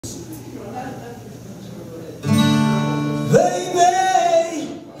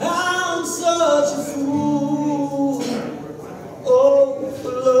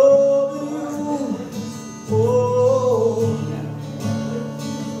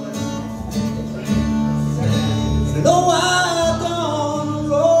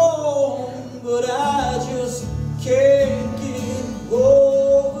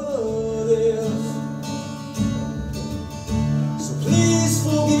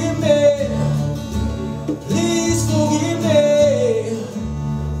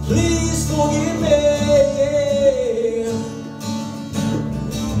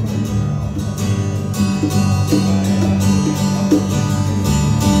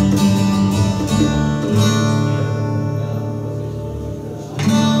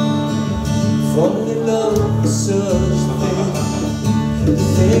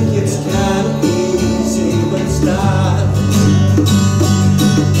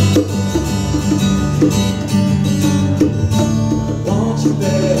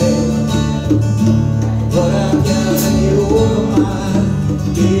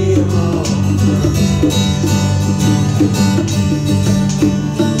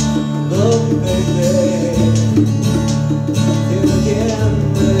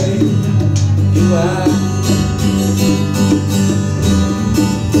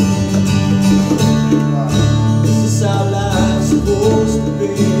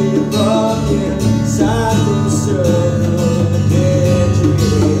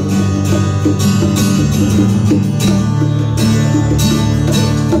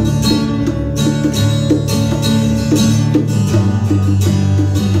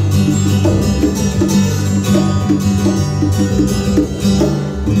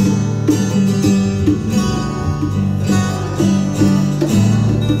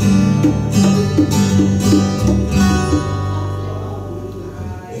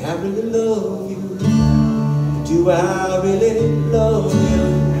Do I really love you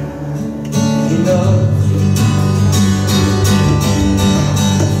enough?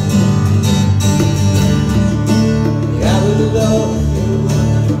 Yeah, I really love you.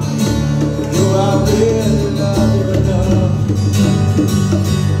 Do I really love you enough?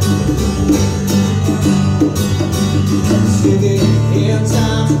 Singing in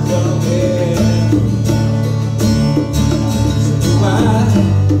time to come in. So do I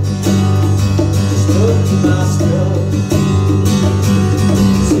look to myself,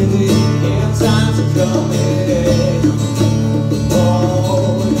 singing in time to come in.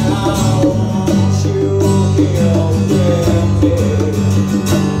 Oh, and I want you here with me.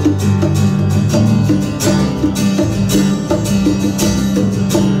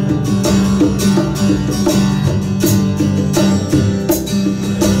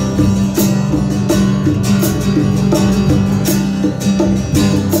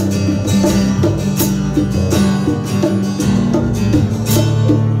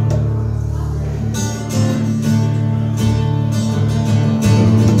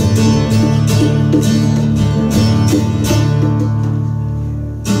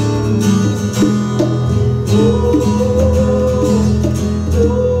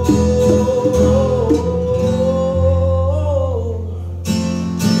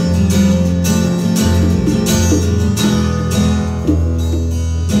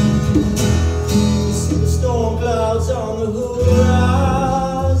 On the horizon,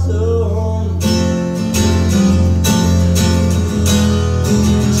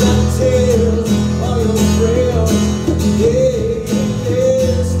 trying to tell all your friends,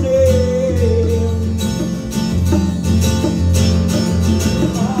 listening.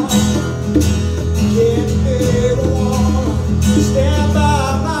 Can't be the one to stand by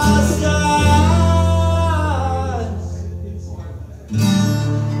my side.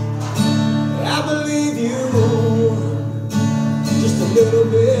 I believe you just a little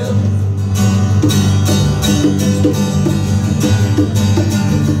bit.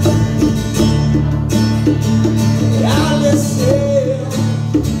 I listen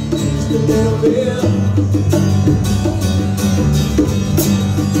just a little bit.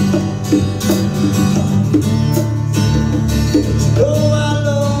 You know I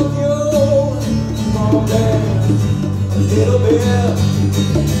love you more than a little bit.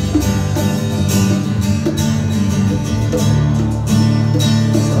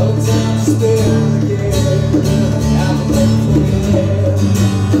 Sometimes still again, I'm waiting for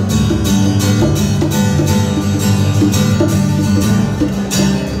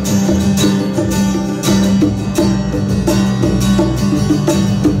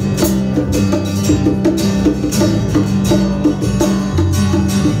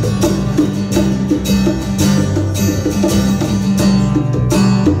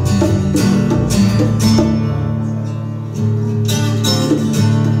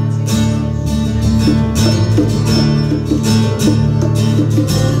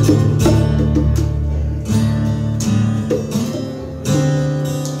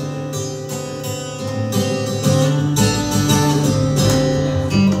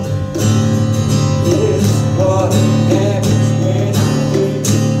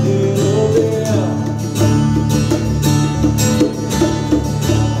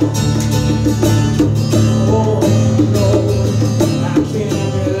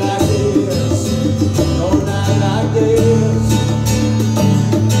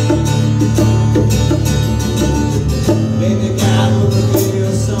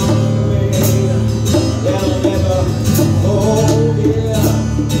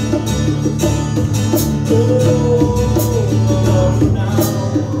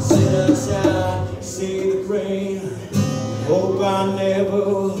hope I never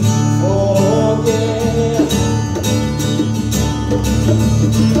forget.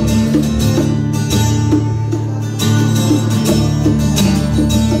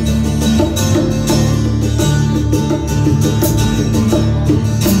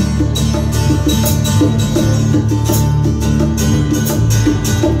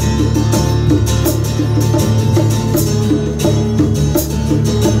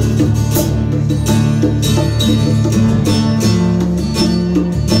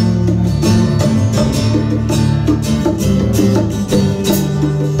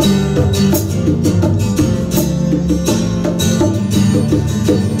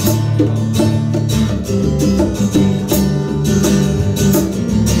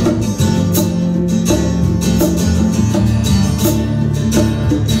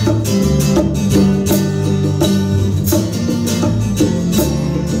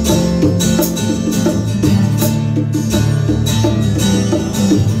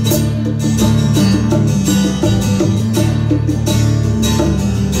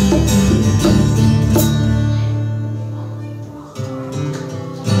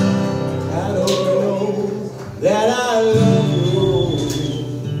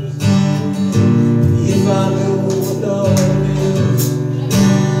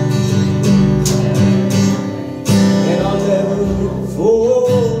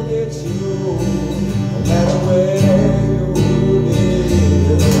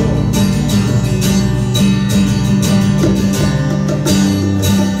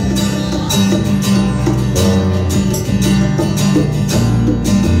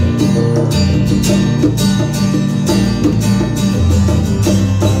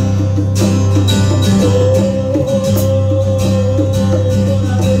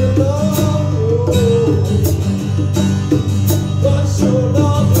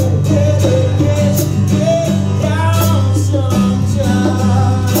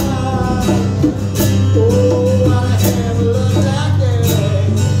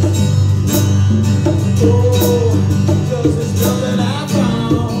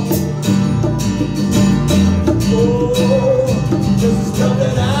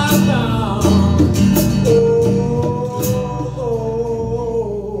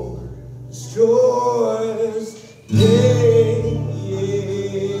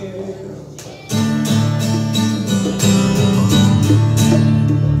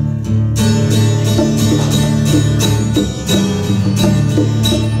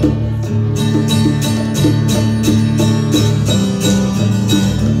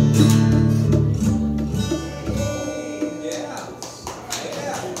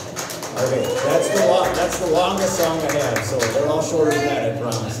 Okay, that's the longest song I have, so they're all shorter than that, I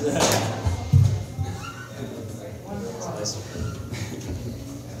promise.